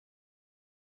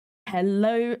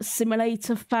Hello,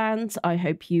 simulator fans. I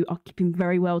hope you are keeping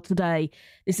very well today.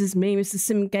 This is me, Mr.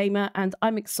 Sim Gamer, and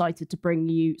I'm excited to bring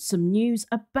you some news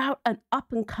about an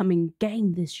up-and-coming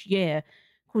game this year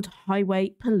called Highway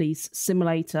Police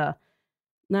Simulator.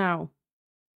 Now,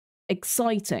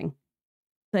 exciting.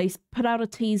 They put out a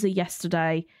teaser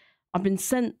yesterday. I've been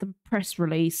sent the press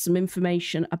release, some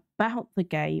information about the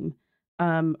game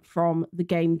from the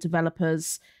game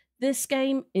developers. This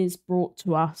game is brought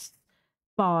to us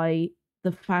by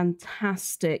the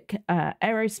fantastic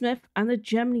Aerosmith and the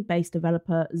Germany-based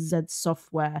developer Z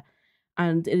Software,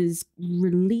 and it is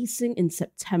releasing in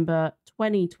September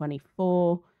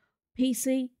 2024,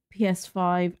 PC,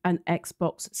 PS5, and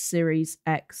Xbox Series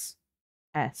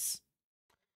XS.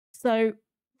 So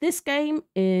this game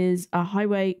is a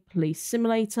highway police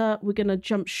simulator. We're going to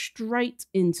jump straight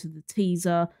into the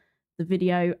teaser, the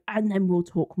video, and then we'll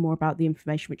talk more about the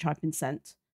information which I've been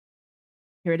sent.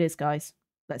 Here it is, guys.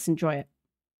 Let's enjoy it.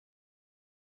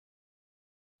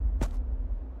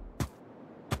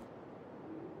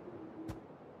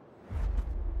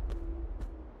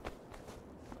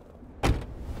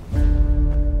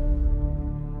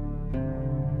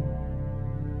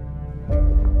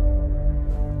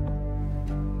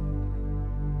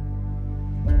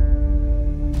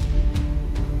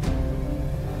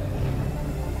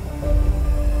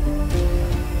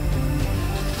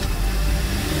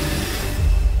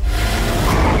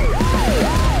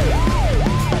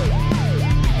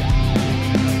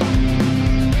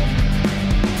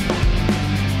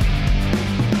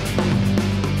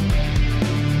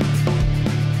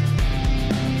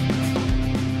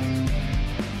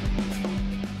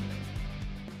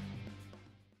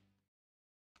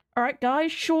 All right,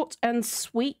 guys, short and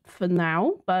sweet for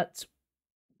now, but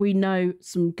we know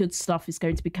some good stuff is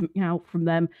going to be coming out from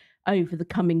them over the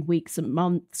coming weeks and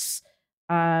months.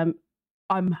 I'm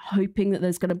hoping that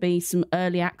there's going to be some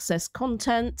early access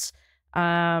content,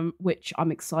 which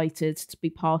I'm excited to be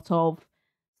part of.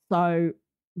 So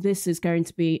this is going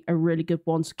to be a really good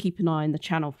one, so keep an eye on the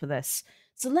channel for this.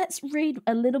 So let's read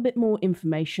a little bit more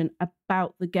information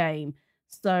about the game.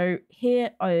 So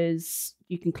here is,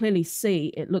 you can clearly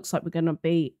see, it looks like we're going to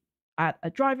be at a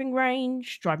driving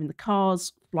range, driving the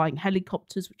cars, flying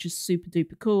helicopters, which is super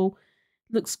duper cool.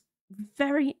 Looks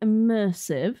very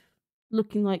immersive,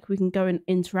 looking like we can go and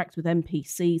interact with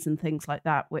NPCs and things like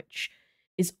that, which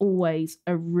is always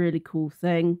a really cool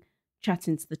thing.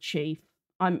 Chatting to the chief.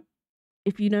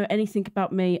 If you know anything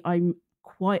about me, I'm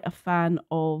quite a fan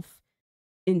of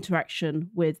interaction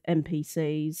with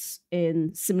NPCs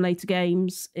in simulator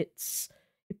games. It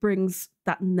brings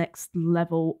that next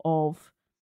level of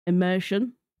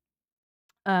immersion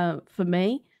for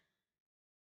me.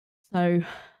 So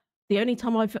the only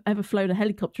time I've ever flown a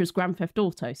helicopter is Grand Theft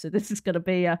Auto, so this is going to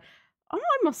be I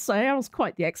must say I was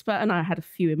quite the expert, and I had a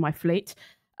few in my fleet.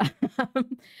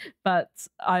 But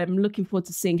I'm looking forward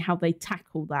to seeing how they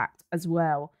tackle that as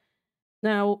well.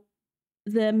 Now,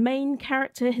 the main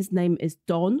character, his name is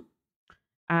Don.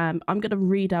 I'm going to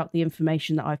read out the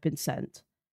information that I've been sent.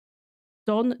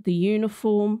 Don the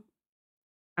uniform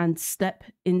and step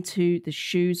into the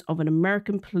shoes of an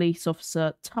American police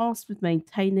officer tasked with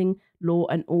maintaining law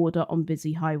and order on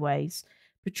busy highways.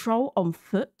 Patrol on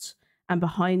foot and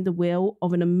behind the wheel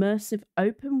of an immersive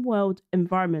open-world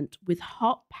environment with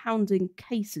heart-pounding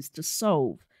cases to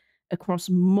solve across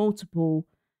multiple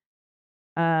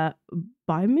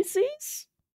biomes?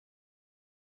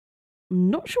 I'm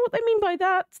not sure what they mean by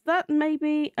that. That may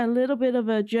be a little bit of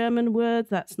a German word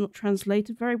that's not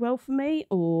translated very well for me,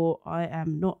 or I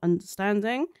am not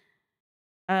understanding.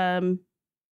 Oh,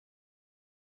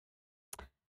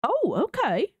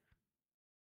 okay.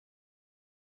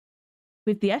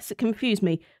 With the S, it confused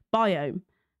me. Biome.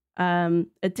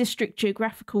 A district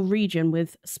geographical region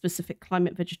with specific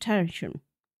climate vegetation.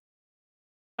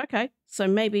 Okay, so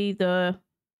maybe the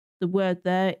word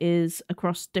there is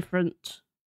across different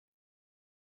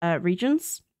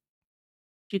regions,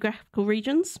 geographical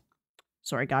regions.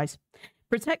 Sorry, guys.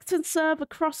 Protect and serve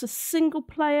across a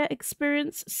single-player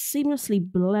experience, seamlessly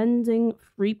blending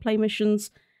free-play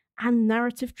missions and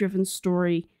narrative-driven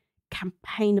story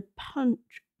campaign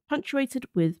punctuated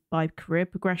by career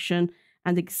progression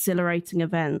and exhilarating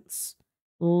events.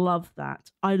 Love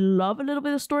that. I love a little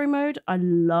bit of story mode. I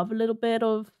love a little bit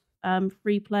of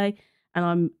free play, and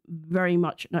I'm very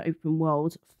much an open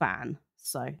world fan.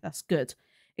 So that's good.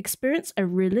 Experience a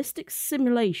realistic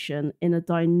simulation in a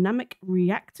dynamic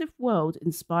reactive world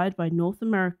inspired by North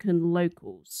American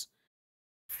locals.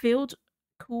 Field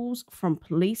calls from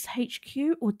police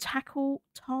HQ or tackle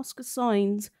task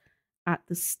assigned at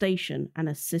the station and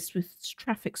assist with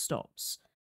traffic stops.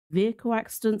 vehicle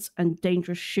accidents, and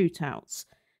dangerous shootouts.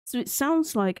 So it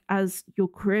sounds like as your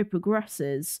career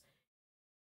progresses,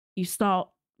 you start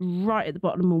right at the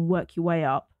bottom and work your way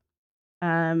up,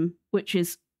 which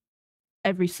is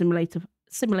every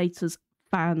simulator's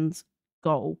fans'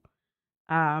 goal.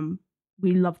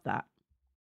 We love that.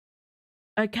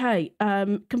 Okay,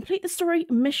 complete the story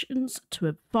missions to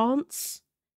advance.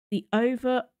 The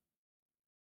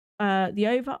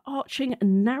overarching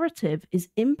narrative is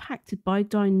impacted by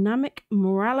dynamic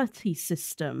morality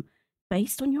system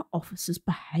based on your officer's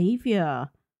behavior.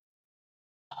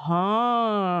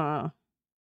 I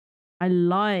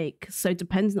like. So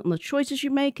dependent on the choices you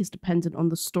make is dependent on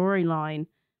the storyline.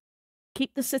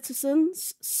 Keep the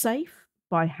citizens safe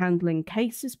by handling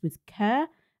cases with care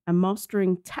and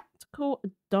mastering tactical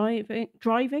driving,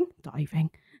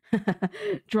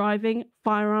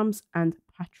 firearms, and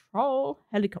patrol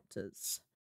helicopters.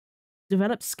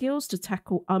 Develop skills to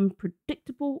tackle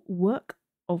unpredictable work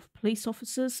of police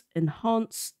officers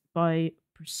enhanced by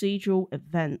procedural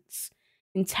events.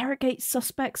 Interrogate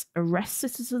suspects, arrest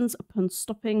citizens upon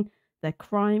stopping their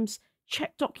crimes,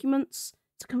 check documents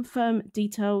to confirm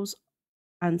details,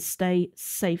 and stay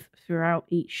safe throughout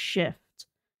each shift.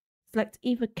 Select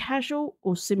either casual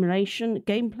or simulation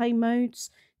gameplay modes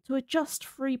to adjust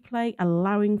free play,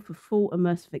 allowing for full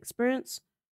immersive experience,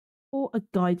 or a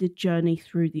guided journey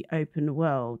through the open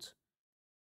world.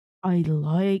 I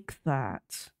like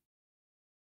that.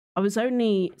 I was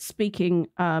only speaking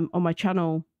on my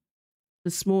channel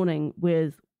this morning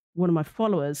with one of my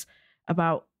followers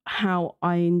about how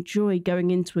I enjoy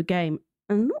going into a game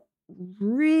and not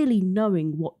really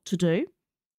knowing what to do.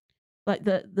 Like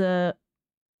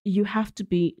you have to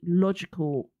be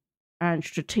logical and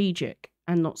strategic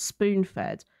and not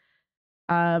spoon-fed.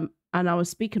 And I was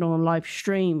speaking on a live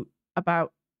stream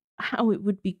about how it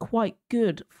would be quite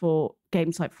good for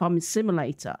games like Farming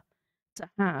Simulator to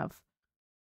have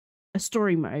a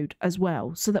story mode as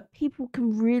well, so that people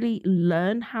can really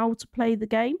learn how to play the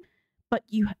game, but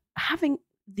you having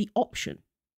the option,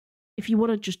 if you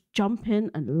want to just jump in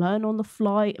and learn on the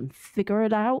fly and figure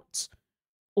it out,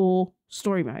 or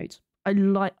story mode.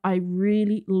 I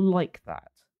really like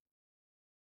that.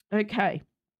 Okay.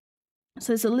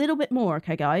 So there's a little bit more,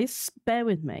 okay, guys? Bear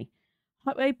with me.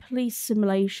 Highway Police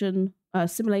Simulator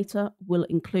will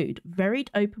include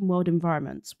varied open world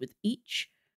environments with each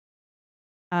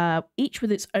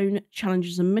with its own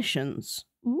challenges and missions.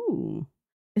 Ooh.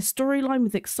 A storyline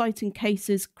with exciting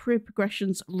cases, career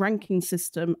progressions, ranking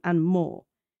system, and more.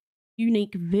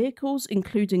 Unique vehicles,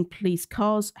 including police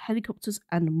cars, helicopters,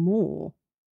 and more.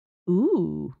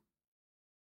 Ooh.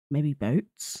 Maybe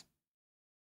boats?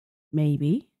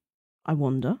 Maybe. I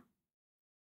wonder.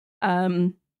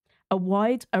 A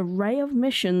wide array of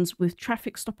missions with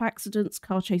traffic stop accidents,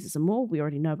 car chases, and more. We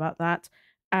already know about that.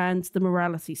 And the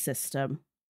morality system.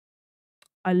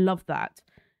 I love that.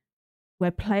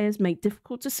 Where players make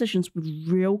difficult decisions with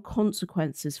real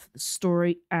consequences for the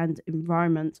story and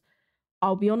environment.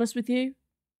 I'll be honest with you,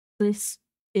 this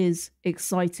is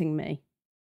exciting me.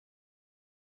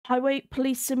 Highway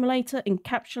Police Simulator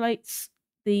encapsulates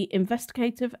the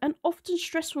investigative and often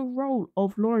stressful role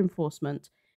of law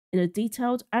enforcement in a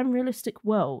detailed and realistic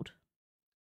world.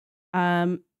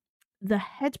 The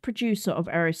head producer of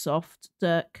Aerosoft,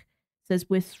 Dirk, says,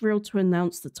 "We're thrilled to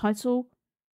announce the title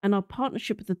and our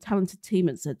partnership with the talented team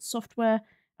at Z Software,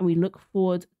 and we look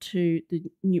forward to the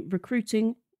new recruits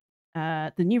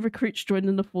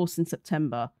joining the force in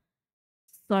September."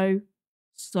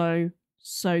 So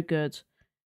good.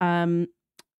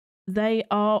 They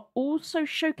are also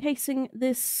showcasing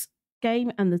this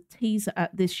game and the teaser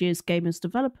at this year's Gamers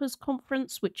Developers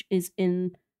Conference, which is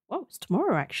it's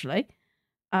tomorrow actually.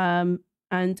 And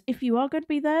if you are going to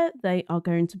be there, they are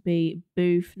going to be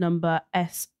booth number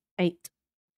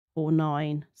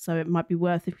S849. So it might be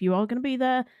worth, if you are going to be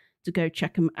there, to go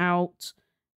check them out.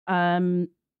 And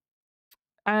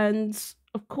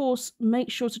of course, make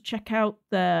sure to check out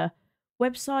their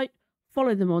website,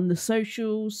 follow them on the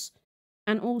socials,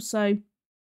 and also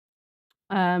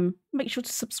make sure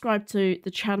to subscribe to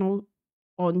the channel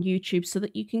on YouTube so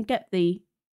that you can get the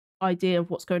idea of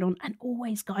what's going on. And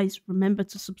always, guys, remember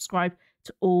to subscribe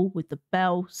to all with the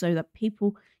bell so that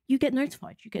you get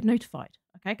notified.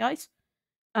 Okay, guys?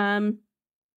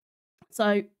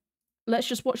 So let's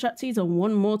just watch that teaser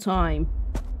one more time.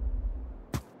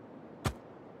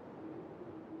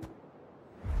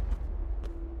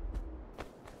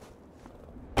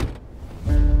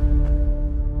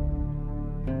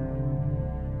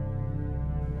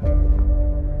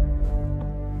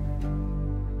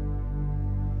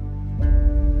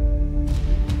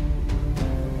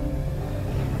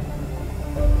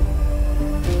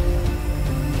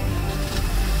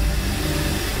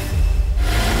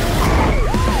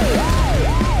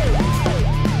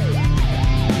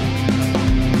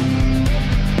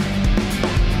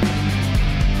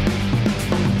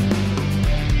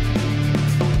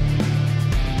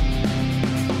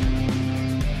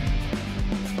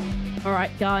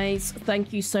 right, guys,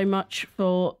 thank you so much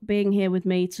for being here with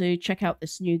me to check out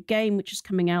this new game, which is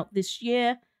coming out this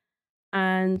year.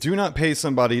 And do not pay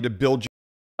somebody to build you.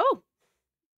 Oh,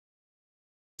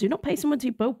 do not pay someone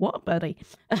to build what, buddy?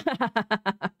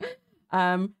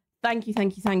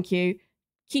 Thank you.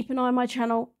 Keep an eye on my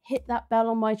channel. Hit that bell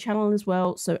on my channel as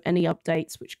well. So any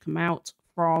updates which come out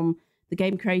from the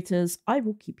game creators, I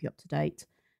will keep you up to date.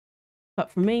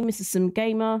 But from me, Mrs. Sim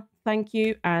Gamer, thank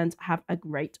you and have a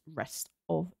great rest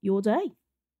of your day.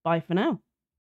 Bye for now.